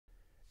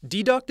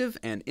Deductive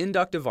and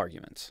inductive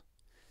arguments.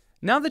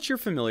 Now that you're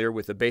familiar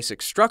with the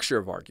basic structure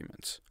of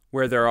arguments,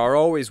 where there are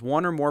always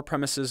one or more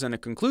premises and a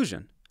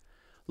conclusion,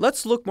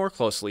 let's look more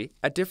closely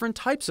at different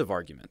types of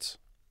arguments.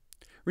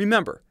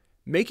 Remember,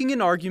 making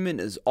an argument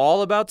is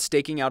all about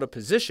staking out a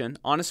position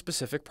on a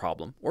specific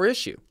problem or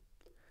issue.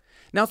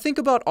 Now think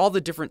about all the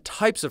different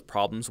types of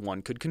problems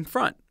one could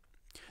confront.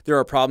 There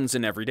are problems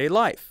in everyday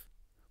life.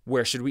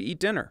 Where should we eat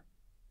dinner?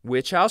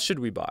 Which house should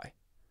we buy?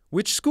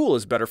 Which school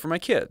is better for my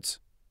kids?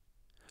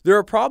 There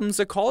are problems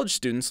that college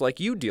students like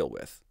you deal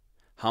with.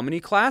 How many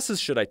classes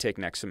should I take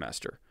next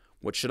semester?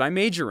 What should I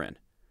major in?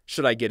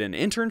 Should I get an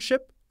internship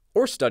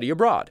or study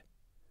abroad?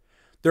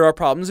 There are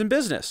problems in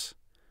business.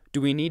 Do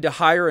we need to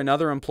hire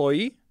another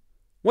employee?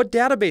 What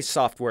database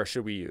software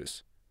should we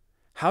use?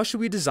 How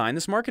should we design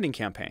this marketing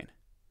campaign?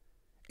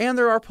 And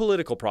there are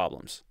political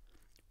problems.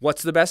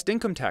 What's the best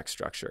income tax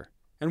structure?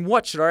 And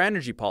what should our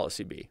energy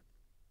policy be?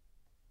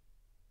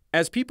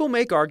 As people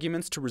make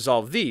arguments to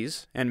resolve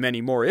these and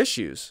many more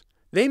issues,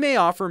 they may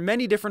offer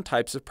many different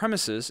types of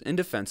premises in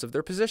defense of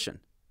their position.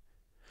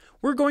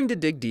 We're going to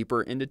dig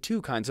deeper into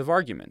two kinds of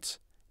arguments: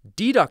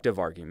 deductive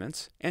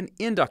arguments and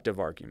inductive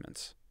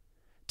arguments.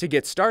 To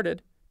get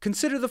started,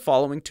 consider the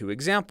following two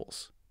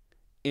examples.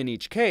 In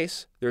each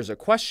case, there's a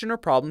question or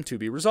problem to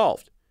be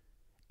resolved,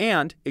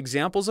 and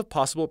examples of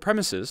possible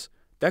premises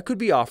that could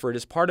be offered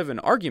as part of an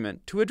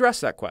argument to address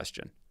that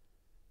question.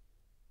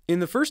 In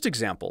the first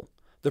example,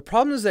 the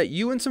problem is that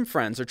you and some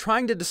friends are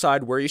trying to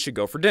decide where you should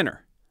go for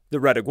dinner: the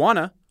Red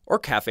Iguana or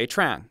Cafe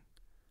Trang.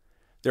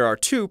 There are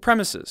two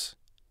premises.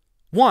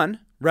 One,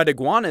 Red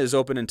Iguana is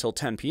open until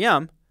 10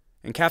 p.m.,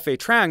 and Cafe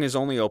Trang is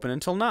only open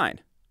until 9.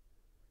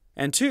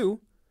 And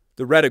two,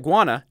 the Red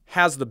Iguana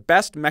has the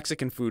best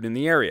Mexican food in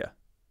the area.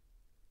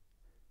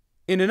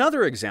 In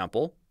another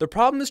example, the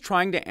problem is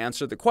trying to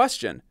answer the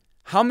question,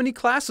 how many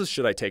classes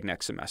should I take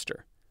next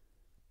semester?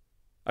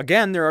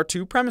 Again, there are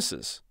two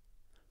premises.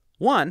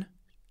 One,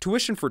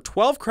 tuition for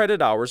 12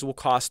 credit hours will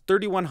cost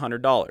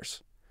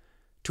 $3,100.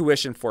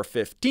 Tuition for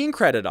 15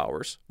 credit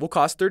hours will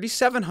cost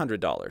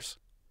 $3,700.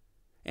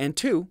 And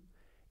two,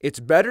 it's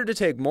better to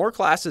take more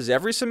classes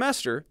every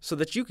semester so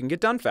that you can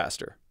get done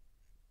faster.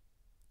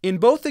 In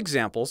both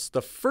examples,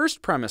 the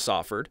first premise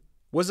offered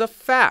was a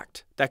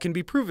fact that can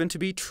be proven to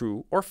be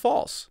true or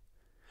false.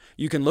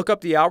 You can look up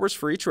the hours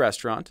for each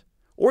restaurant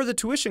or the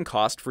tuition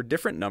cost for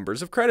different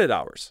numbers of credit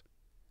hours.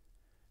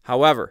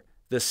 However,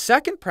 the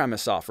second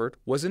premise offered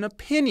was an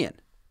opinion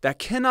that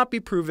cannot be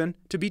proven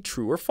to be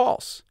true or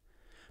false.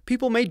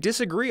 People may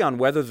disagree on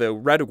whether the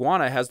Red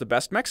Iguana has the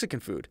best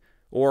Mexican food,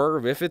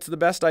 or if it's the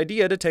best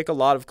idea to take a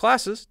lot of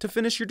classes to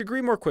finish your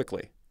degree more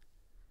quickly.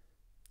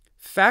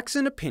 Facts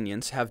and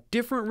opinions have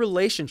different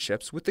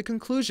relationships with the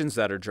conclusions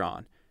that are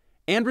drawn,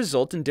 and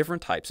result in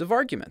different types of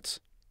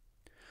arguments.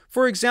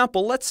 For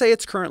example, let's say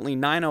it's currently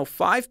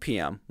 9:05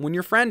 p.m. when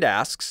your friend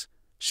asks,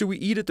 should we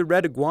eat at the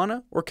Red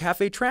Iguana or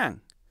Cafe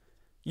Trang?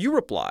 You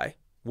reply,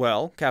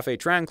 well, Cafe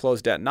Trang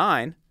closed at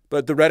 9,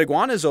 but the Red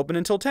Iguana is open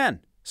until 10,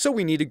 so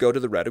we need to go to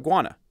the Red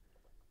Iguana.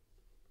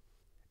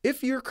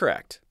 If you're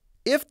correct,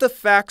 if the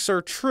facts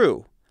are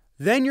true,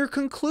 then your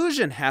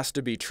conclusion has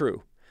to be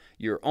true.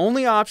 Your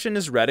only option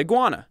is Red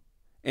Iguana,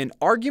 an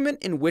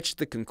argument in which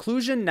the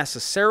conclusion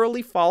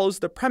necessarily follows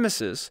the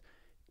premises.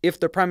 If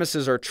the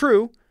premises are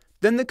true,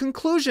 then the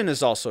conclusion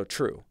is also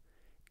true.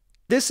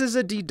 This is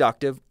a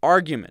deductive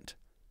argument.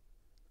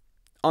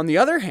 On the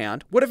other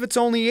hand, what if it's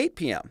only 8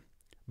 p.m.?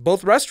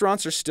 Both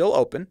restaurants are still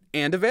open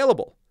and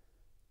available.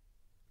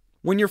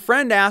 When your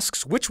friend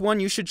asks which one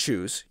you should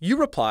choose, you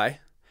reply,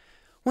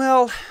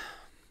 well,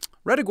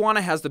 Red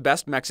Iguana has the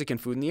best Mexican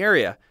food in the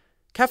area.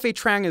 Cafe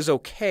Trang is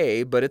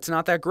okay, but it's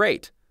not that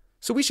great,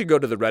 so we should go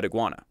to the Red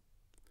Iguana.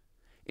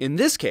 In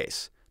this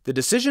case, the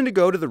decision to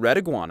go to the Red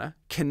Iguana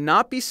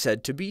cannot be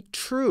said to be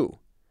true.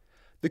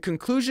 The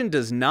conclusion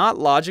does not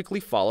logically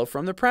follow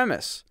from the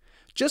premise.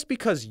 Just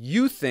because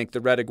you think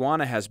the Red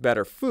Iguana has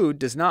better food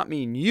does not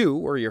mean you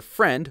or your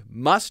friend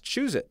must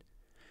choose it.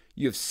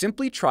 You have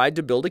simply tried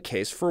to build a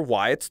case for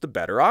why it's the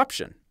better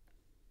option.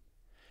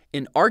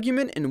 An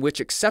argument in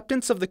which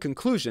acceptance of the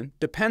conclusion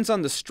depends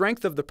on the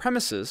strength of the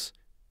premises,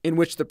 in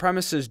which the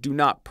premises do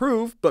not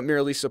prove but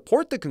merely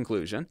support the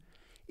conclusion,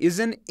 is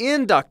an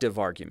inductive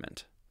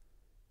argument.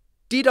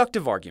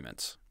 Deductive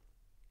arguments.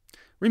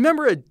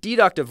 Remember, a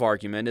deductive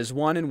argument is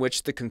one in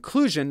which the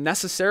conclusion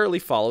necessarily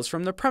follows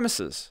from the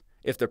premises.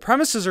 If the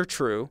premises are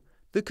true,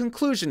 the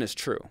conclusion is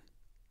true.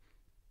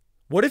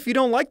 What if you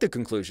don't like the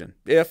conclusion?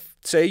 If,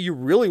 say, you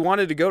really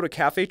wanted to go to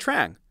Cafe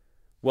Trang?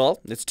 Well,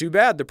 it's too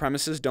bad the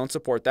premises don't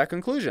support that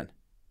conclusion.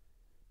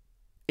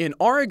 In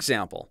our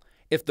example,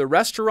 if the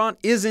restaurant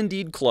is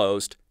indeed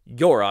closed,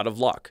 you're out of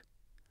luck.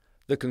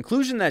 The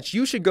conclusion that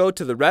you should go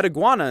to the Red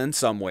Iguana in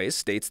some ways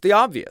states the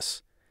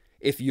obvious.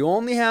 If you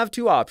only have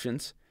two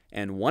options,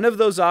 and one of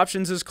those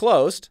options is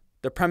closed,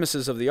 the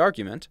premises of the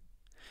argument,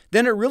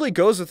 then it really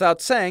goes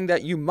without saying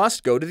that you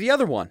must go to the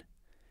other one.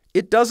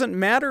 It doesn't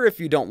matter if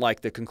you don't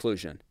like the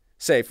conclusion.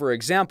 Say, for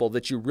example,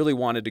 that you really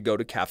wanted to go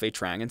to Cafe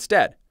Trang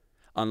instead.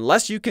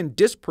 Unless you can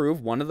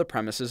disprove one of the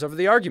premises of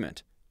the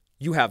argument,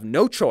 You have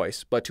no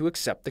choice but to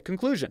accept the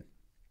conclusion.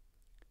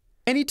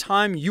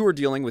 Anytime you are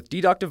dealing with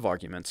deductive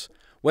arguments,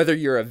 whether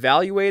you're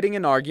evaluating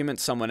an argument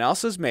someone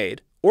else has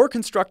made or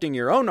constructing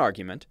your own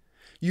argument,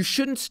 you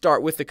shouldn't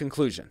start with the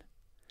conclusion.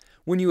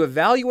 When you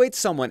evaluate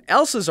someone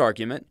else's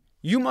argument,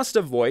 you must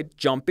avoid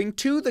jumping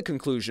to the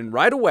conclusion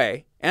right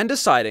away and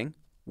deciding,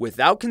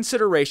 without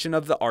consideration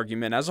of the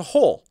argument as a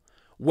whole,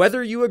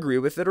 whether you agree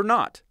with it or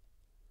not.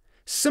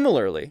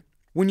 Similarly,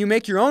 when you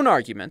make your own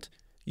argument,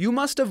 you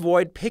must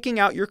avoid picking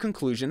out your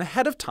conclusion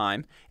ahead of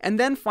time and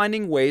then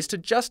finding ways to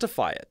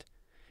justify it.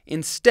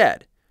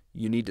 Instead,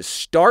 you need to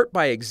start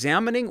by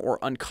examining or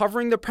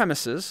uncovering the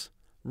premises,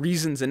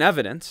 reasons, and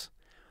evidence,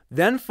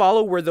 then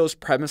follow where those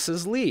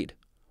premises lead.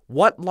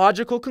 What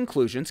logical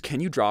conclusions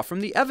can you draw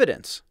from the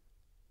evidence?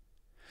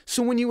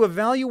 So when you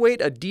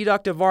evaluate a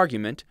deductive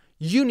argument,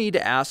 you need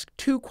to ask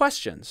two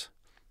questions.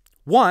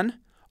 1,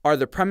 are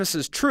the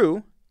premises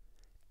true?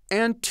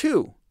 And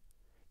 2,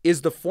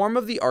 is the form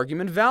of the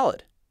argument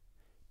valid?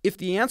 If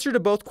the answer to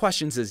both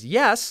questions is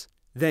yes,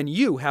 then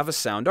you have a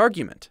sound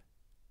argument.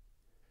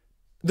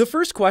 The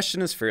first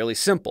question is fairly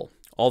simple,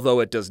 although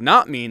it does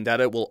not mean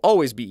that it will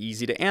always be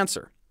easy to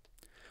answer.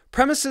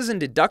 Premises in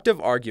deductive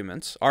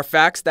arguments are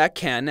facts that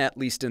can, at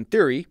least in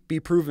theory, be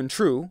proven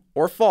true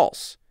or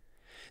false.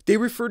 They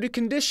refer to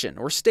condition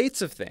or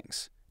states of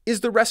things.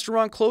 Is the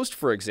restaurant closed,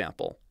 for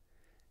example?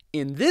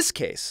 In this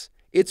case,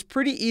 it's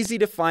pretty easy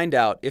to find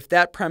out if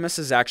that premise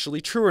is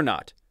actually true or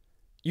not.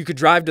 You could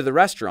drive to the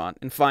restaurant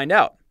and find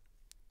out.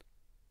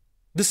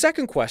 The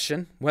second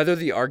question, whether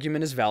the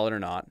argument is valid or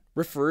not,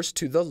 refers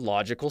to the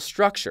logical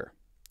structure.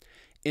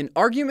 An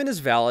argument is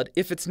valid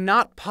if it's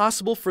not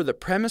possible for the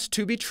premise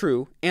to be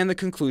true and the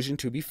conclusion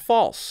to be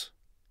false.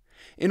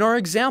 In our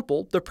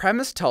example, the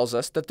premise tells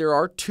us that there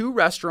are 2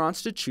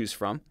 restaurants to choose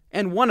from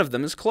and one of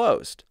them is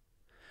closed.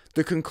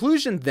 The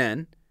conclusion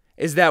then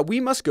is that we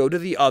must go to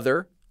the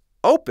other,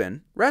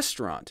 open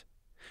restaurant.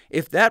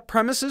 If that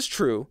premise is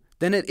true,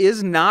 then it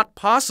is not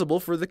possible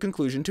for the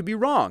conclusion to be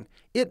wrong.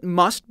 It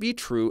must be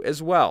true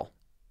as well.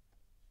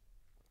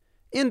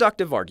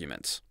 Inductive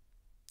arguments.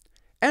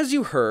 As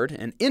you heard,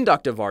 an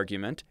inductive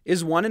argument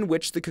is one in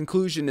which the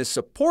conclusion is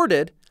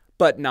supported,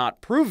 but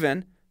not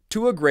proven,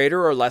 to a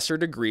greater or lesser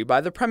degree by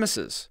the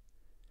premises.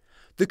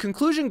 The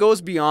conclusion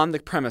goes beyond the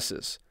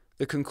premises.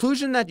 The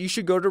conclusion that you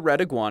should go to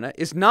Red Iguana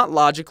is not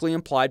logically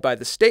implied by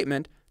the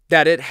statement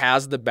that it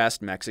has the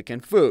best Mexican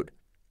food.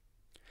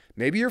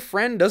 Maybe your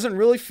friend doesn't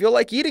really feel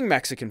like eating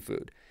Mexican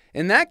food.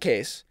 In that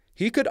case,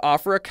 he could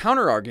offer a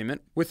counterargument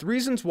with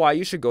reasons why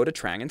you should go to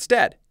Trang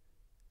instead.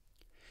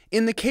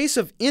 In the case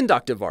of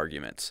inductive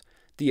arguments,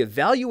 the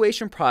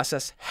evaluation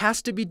process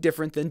has to be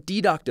different than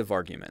deductive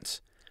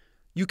arguments.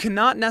 You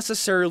cannot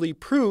necessarily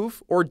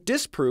prove or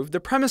disprove the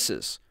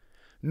premises,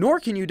 nor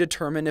can you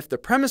determine if the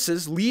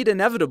premises lead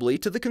inevitably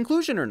to the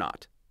conclusion or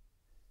not.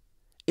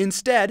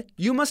 Instead,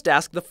 you must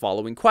ask the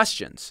following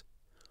questions.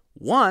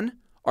 1,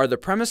 are the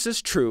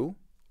premises true,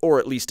 or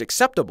at least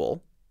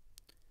acceptable?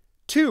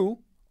 2,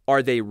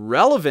 are they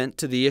relevant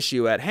to the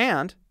issue at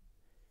hand?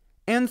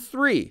 And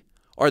 3,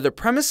 are the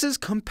premises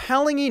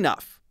compelling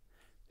enough?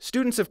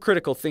 Students of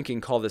critical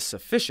thinking call this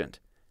sufficient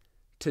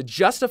to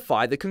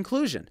justify the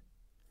conclusion.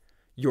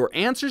 Your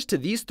answers to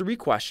these 3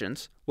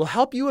 questions will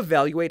help you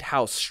evaluate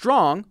how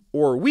strong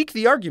or weak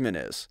the argument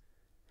is.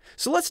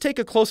 So let's take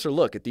a closer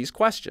look at these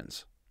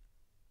questions.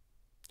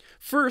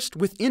 First,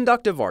 with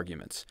inductive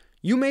arguments,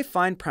 you may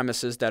find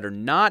premises that are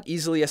not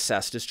easily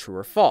assessed as true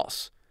or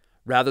false.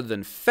 Rather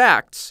than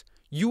facts,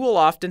 you will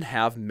often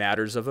have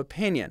matters of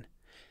opinion.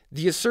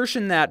 The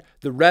assertion that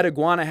the Red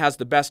Iguana has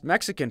the best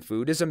Mexican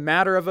food is a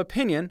matter of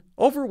opinion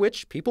over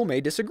which people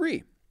may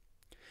disagree.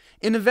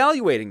 In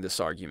evaluating this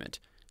argument,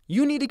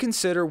 you need to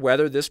consider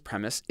whether this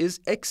premise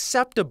is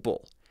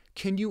acceptable.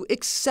 Can you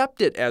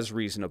accept it as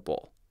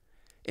reasonable?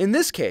 In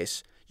this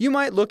case, you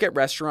might look at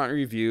restaurant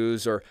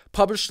reviews or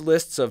published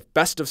lists of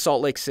Best of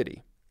Salt Lake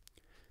City.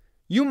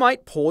 You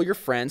might poll your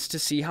friends to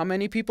see how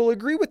many people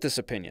agree with this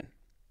opinion.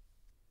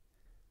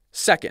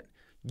 Second,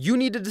 you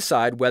need to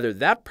decide whether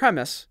that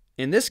premise,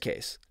 in this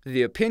case,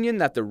 the opinion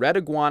that the Red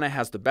Iguana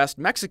has the best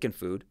Mexican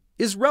food,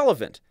 is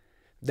relevant.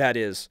 That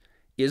is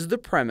the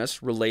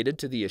premise related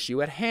to the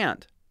issue at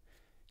hand?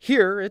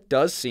 Here, it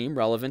does seem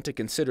relevant to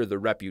consider the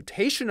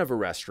reputation of a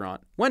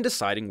restaurant when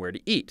deciding where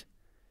to eat.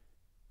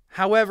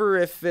 However,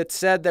 if it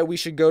said that we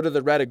should go to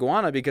the Red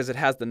Iguana because it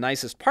has the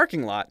nicest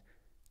parking lot,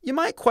 you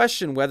might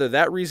question whether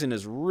that reason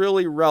is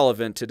really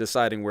relevant to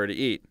deciding where to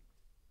eat.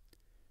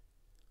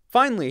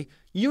 Finally,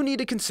 you need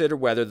to consider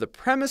whether the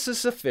premise is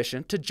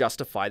sufficient to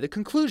justify the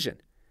conclusion.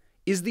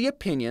 Is the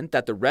opinion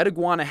that the Red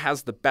Iguana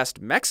has the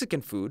best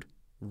Mexican food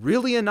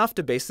really enough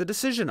to base the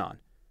decision on?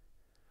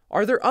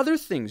 Are there other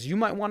things you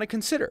might want to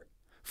consider?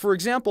 For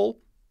example,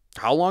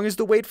 how long is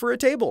the wait for a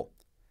table?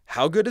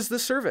 How good is the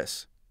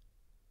service?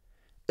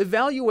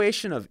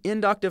 Evaluation of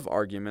inductive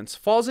arguments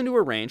falls into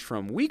a range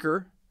from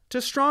weaker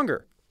to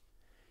stronger.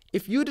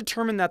 If you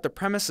determine that the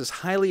premise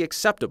is highly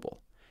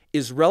acceptable,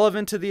 is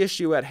relevant to the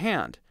issue at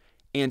hand,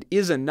 and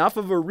is enough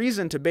of a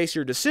reason to base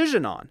your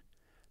decision on,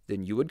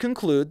 then you would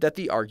conclude that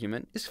the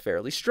argument is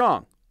fairly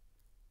strong.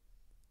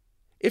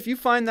 If you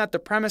find that the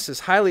premise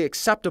is highly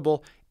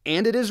acceptable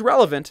and it is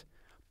relevant,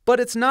 but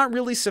it's not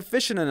really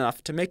sufficient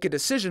enough to make a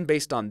decision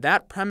based on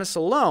that premise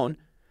alone,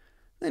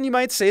 then you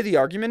might say the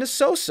argument is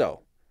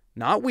so-so,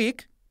 not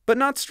weak, but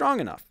not strong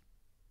enough.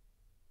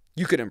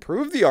 You could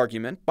improve the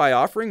argument by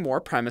offering more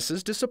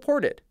premises to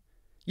support it.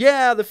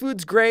 Yeah, the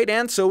food's great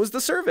and so is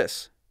the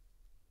service.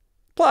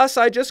 Plus,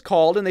 I just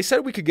called and they said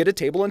we could get a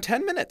table in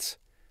 10 minutes.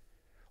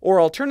 Or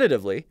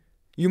alternatively,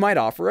 you might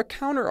offer a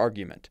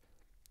counter-argument.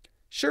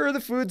 Sure,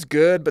 the food's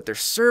good, but their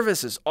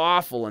service is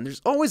awful and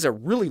there's always a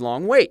really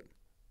long wait.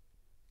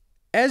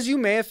 As you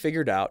may have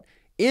figured out,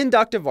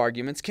 inductive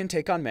arguments can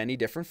take on many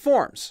different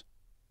forms.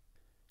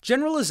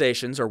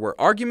 Generalizations are where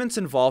arguments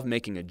involve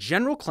making a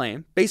general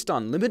claim based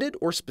on limited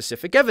or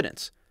specific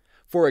evidence.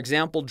 For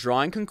example,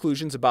 drawing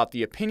conclusions about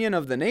the opinion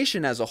of the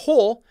nation as a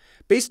whole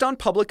based on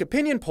public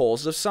opinion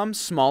polls of some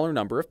smaller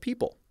number of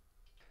people.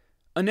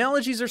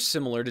 Analogies are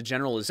similar to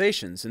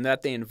generalizations in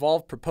that they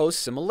involve proposed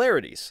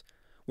similarities.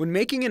 When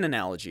making an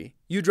analogy,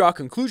 you draw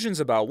conclusions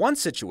about one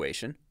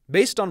situation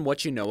based on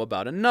what you know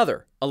about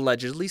another,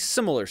 allegedly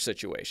similar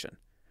situation.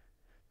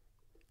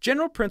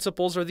 General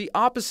principles are the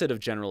opposite of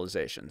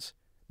generalizations.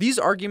 These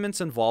arguments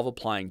involve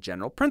applying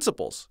general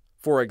principles,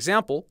 for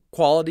example,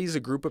 qualities a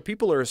group of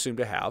people are assumed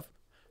to have,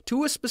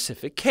 to a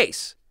specific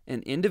case,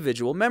 an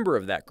individual member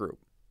of that group.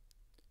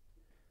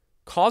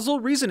 Causal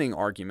reasoning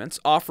arguments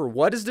offer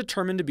what is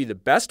determined to be the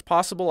best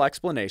possible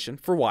explanation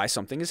for why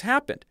something has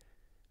happened.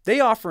 They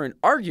offer an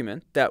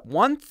argument that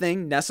one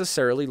thing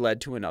necessarily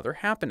led to another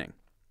happening.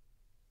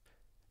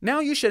 Now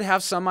you should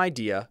have some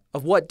idea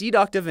of what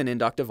deductive and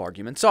inductive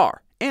arguments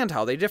are and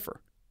how they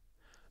differ.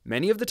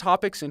 Many of the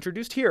topics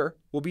introduced here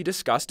will be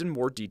discussed in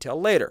more detail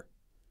later.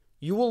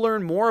 You will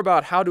learn more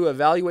about how to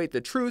evaluate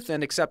the truth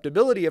and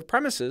acceptability of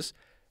premises,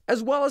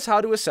 as well as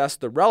how to assess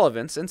the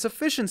relevance and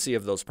sufficiency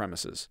of those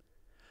premises.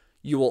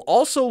 You will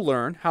also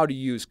learn how to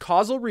use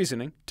causal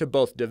reasoning to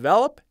both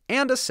develop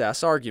and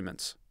assess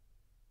arguments.